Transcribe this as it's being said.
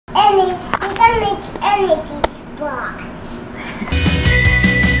Eternity spots.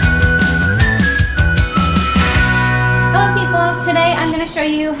 Hello people, today I'm going to show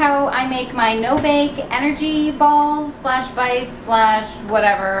you how I make my no-bake energy balls slash bites slash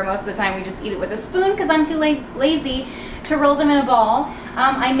whatever. Most of the time we just eat it with a spoon because I'm too lazy to roll them in a ball.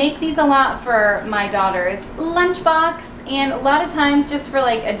 I make these a lot for my daughter's lunchbox and a lot of times just for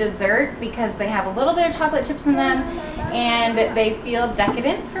like a dessert because they have a little bit of chocolate chips in them and they feel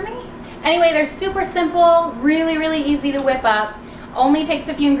decadent for me. Anyway, they're super simple, really easy to whip up. Only takes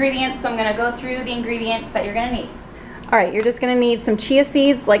a few ingredients, so I'm going to go through the ingredients that you're going to need. Alright, you're just going to need some chia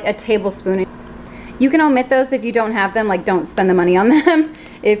seeds, like a tablespoon. You can omit those if you don't have them, like don't spend the money on them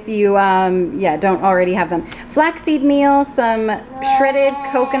if you don't already have them. Flaxseed meal, some shredded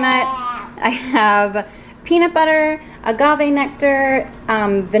coconut, I have peanut butter, agave nectar,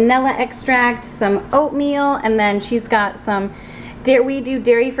 vanilla extract, some oatmeal, and then she's got some we do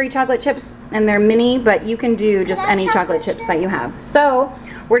dairy-free chocolate chips, and they're mini, but you can do just any chocolate chips that you have. So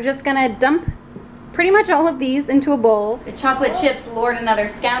we're just gonna dump pretty much all of these into a bowl. The chocolate chips lured another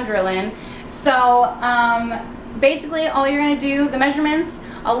scoundrel in. So basically all you're gonna do, the measurements,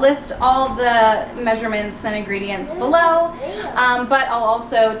 I'll list all the measurements and ingredients below, but I'll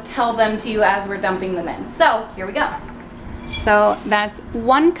also tell them to you as we're dumping them in. So here we go. So that's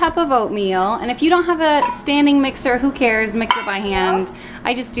 1 cup of oatmeal, and if you don't have a standing mixer, who cares, mix it by hand.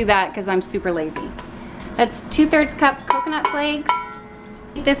 I just do that because I'm super lazy. That's 2/3 cup coconut flakes.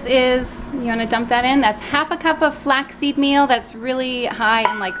 This is, you want to dump that in, that's 1/2 cup of flaxseed meal. That's really high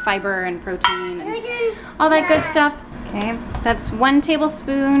in like fiber and protein and all that good stuff. Okay, that's 1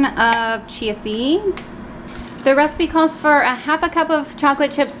 tablespoon of chia seeds. The recipe calls for 1/2 cup of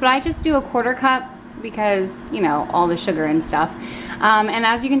chocolate chips, but I just do 1/4 cup because, you know, all the sugar and stuff. And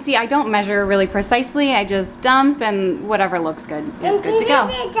as you can see, I don't measure really precisely. I just dump, and whatever looks good is good to go.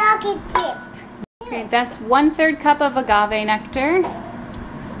 Okay, that's 1/3 cup of agave nectar.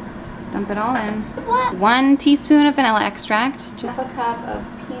 Dump it all in. 1 teaspoon of vanilla extract. Just 1/2 cup of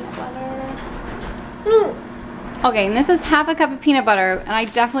peanut butter. Okay, and this is 1/2 cup of peanut butter, and I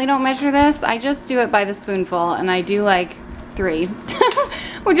definitely don't measure this. I just do it by the spoonful, and I do like 3.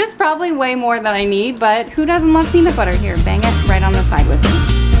 Which is probably way more than I need, but who doesn't love peanut butter? Here, bang it right on the side with me.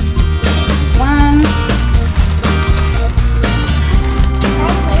 1.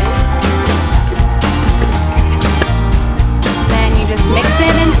 Then you just mix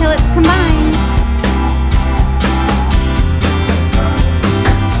it until it's combined.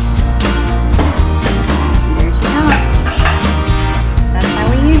 There you go. That's how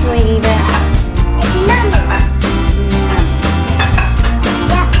we usually eat it.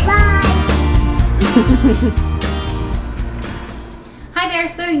 Hi there,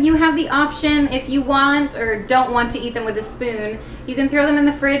 so you have the option if you want or don't want to eat them with a spoon. You can throw them in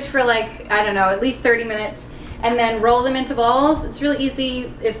the fridge for like, I don't know, at least 30 minutes and then roll them into balls. It's really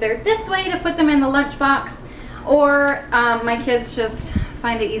easy if they're this way to put them in the lunchbox, or my kids just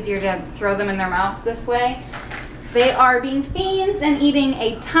find it easier to throw them in their mouths this way. They are being fiends and eating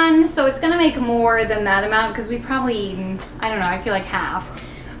a ton, so it's gonna make more than that amount because we've probably eaten, I don't know, I feel like half.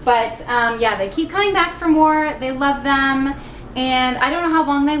 But yeah, they keep coming back for more. They love them, and I don't know how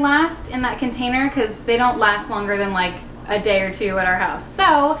long they last in that container because they don't last longer than like a day or 2 at our house.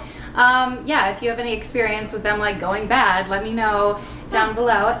 So yeah, if you have any experience with them like going bad, let me know down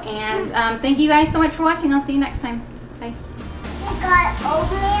below. And thank you guys so much for watching. I'll see you next time. Bye. We got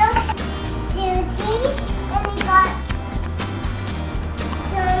oatmeal, cheese, and we got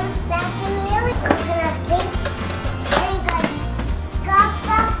some flaxseed meal, coconut flakes, and we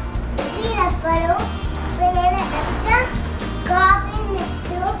got peanut butter, banana extra, agave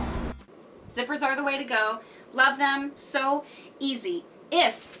nectar. Zippers are the way to go. Love them. So easy.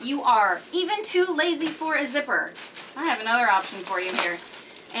 If you are even too lazy for a zipper, I have another option for you here.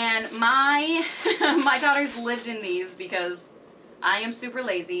 And my daughters lived in these because I am super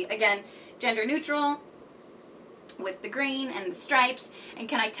lazy. Again, gender neutral with the green and the stripes. And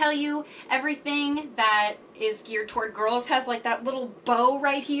can I tell you, everything that is geared toward girls has like that little bow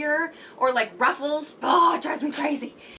right here or like ruffles. Oh, it drives me crazy.